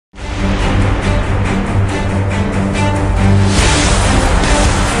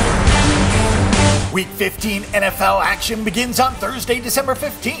Week 15 NFL action begins on Thursday, December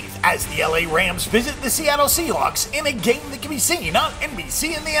 15th, as the LA Rams visit the Seattle Seahawks in a game that can be seen on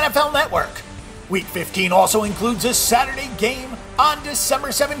NBC and the NFL Network. Week 15 also includes a Saturday game on December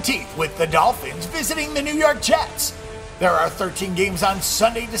 17th with the Dolphins visiting the New York Jets. There are 13 games on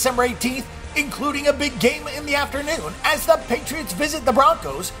Sunday, December 18th, including a big game in the afternoon as the Patriots visit the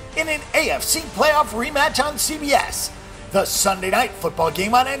Broncos in an AFC playoff rematch on CBS. The Sunday night football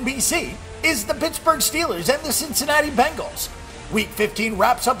game on NBC is the Pittsburgh Steelers and the Cincinnati Bengals. Week 15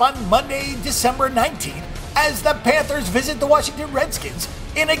 wraps up on Monday, December 19th, as the Panthers visit the Washington Redskins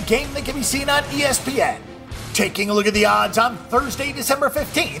in a game that can be seen on ESPN. Taking a look at the odds on Thursday, December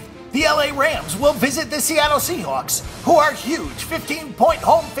 15th, the LA Rams will visit the Seattle Seahawks, who are huge 15-point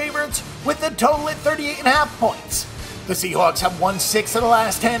home favorites with a total at 38.5 points. The Seahawks have won 6 of the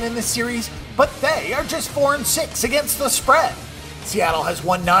last 10 in this series, but they are just 4-6 against the spread. Seattle has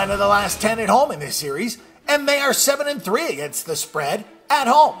won 9 of the last 10 at home in this series, and they are 7-3 against the spread at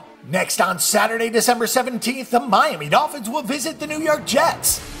home. Next on Saturday, December 17th, the Miami Dolphins will visit the New York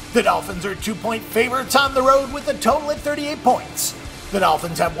Jets. The Dolphins are 2-point favorites on the road with a total at 38 points. The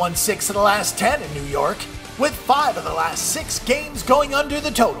Dolphins have won 6 of the last 10 in New York, with 5 of the last 6 games going under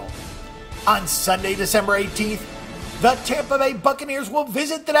the total. On Sunday, December 18th, the Tampa Bay Buccaneers will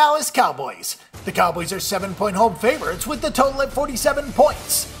visit the Dallas Cowboys. The Cowboys are 7-point home favorites with the total at 47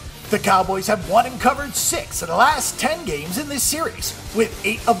 points. The Cowboys have won and covered 6 of the last 10 games in this series, with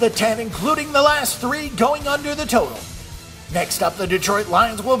 8 of the 10, including the last 3, going under the total. Next up, the Detroit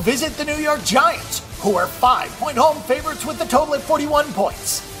Lions will visit the New York Giants, who are 5-point home favorites with the total at 41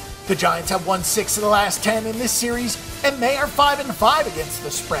 points. The Giants have won 6 of the last 10 in this series, and they are 5-5 against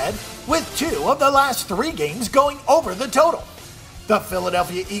the spread, with 2 of the last 3 games going over the total. The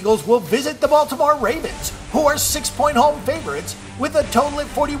Philadelphia Eagles will visit the Baltimore Ravens, who are 6-point home favorites with a total at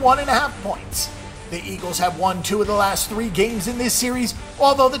 41.5 points. The Eagles have won 2 of the last 3 games in this series,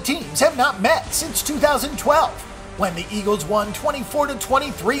 although the teams have not met since 2012, when the Eagles won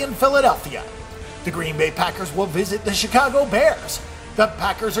 24-23 in Philadelphia. The Green Bay Packers will visit the Chicago Bears. The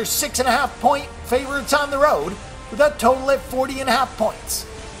Packers are 6.5-point favorites on the road with a total at 40.5 points.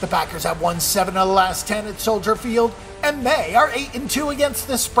 The Packers have won 7 of the last 10 at Soldier Field, and they are 8-2 against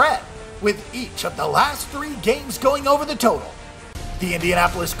the spread, with each of the last 3 games going over the total. The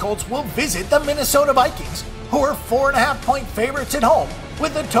Indianapolis Colts will visit the Minnesota Vikings, who are 4.5-point favorites at home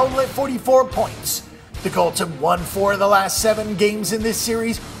with a total at 44 points. The Colts have won 4 of the last 7 games in this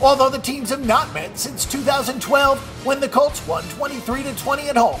series, although the teams have not met since 2012 when the Colts won 23-20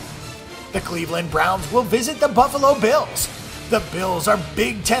 at home. The Cleveland Browns will visit the Buffalo Bills. The Bills are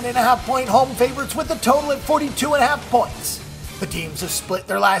big 10.5-point home favorites with a total at 42.5 points. The teams have split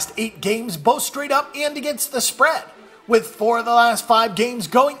their last 8 games both straight up and against the spread, with 4 of the last 5 games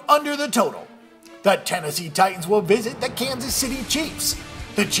going under the total. The Tennessee Titans will visit the Kansas City Chiefs.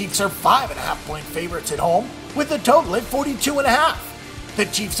 The Chiefs are 5.5-point favorites at home with a total at 42.5. The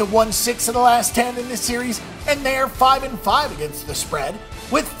Chiefs have won 6 of the last 10 in this series, and they are 5-5 against the spread,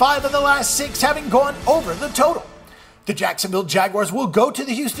 with 5 of the last 6 having gone over the total. The Jacksonville Jaguars will go to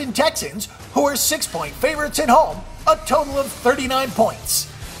the Houston Texans, who are 6-point favorites at home, a total of 39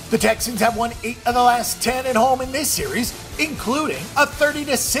 points. The Texans have won 8 of the last 10 at home in this series, including a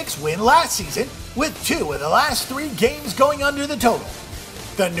 30-6 win last season, with 2 of the last 3 games going under the total.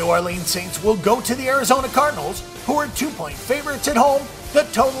 The New Orleans Saints will go to the Arizona Cardinals, who are 2-point favorites at home, the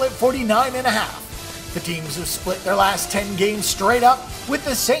total at 49.5. The teams have split their last 10 games straight up, with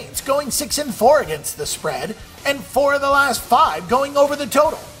the Saints going 6-4 against the spread, and 4 of the last 5 going over the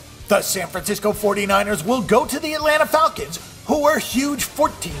total. The San Francisco 49ers will go to the Atlanta Falcons, who are huge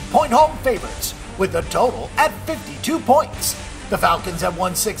 14-point home favorites, with a total at 52 points. The Falcons have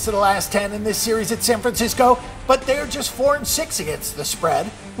won 6 of the last 10 in this series at San Francisco, but they're just 4-6 against the spread,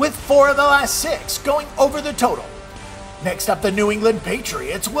 with 4 of the last 6 going over the total. Next up, the New England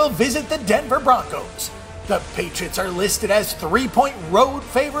Patriots will visit the Denver Broncos. The Patriots are listed as 3-point road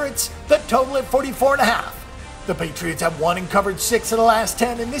favorites, the total at 44.5. The Patriots have won and covered 6 of the last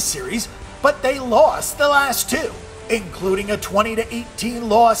 10 in this series, but they lost the last 2, including a 20-18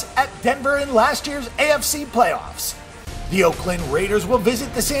 loss at Denver in last year's AFC playoffs. The Oakland Raiders will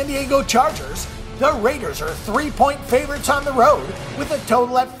visit the San Diego Chargers. The Raiders are 3-point favorites on the road with a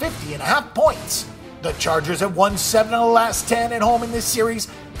total at 50.5 points. The Chargers have won 7 of the last 10 at home in this series,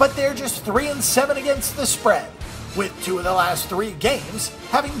 but they're just 3-7 against the spread, with 2 of the last 3 games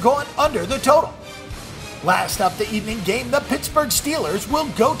having gone under the total. Last up, the evening game, the Pittsburgh Steelers will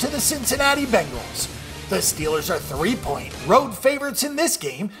go to the Cincinnati Bengals. The Steelers are 3-point road favorites in this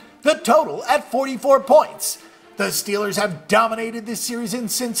game, the total at 44 points. The Steelers have dominated this series in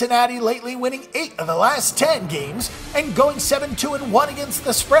Cincinnati lately, winning 8 of the last 10 games and going 7-2-1 against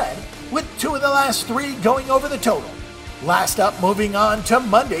the spread, with 2 of the last 3 going over the total. Last up, moving on to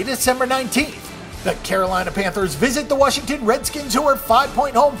Monday, December 19th. The Carolina Panthers visit the Washington Redskins, who are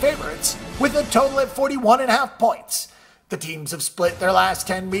 5-point home favorites, with a total at 41.5 points. The teams have split their last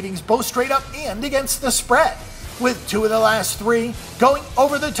 10 meetings both straight up and against the spread, with 2 of the last 3 going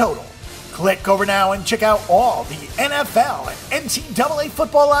over the total. Click over now and check out all the NFL and NCAA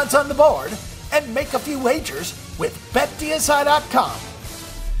football odds on the board and make a few wagers with BetDSI.com.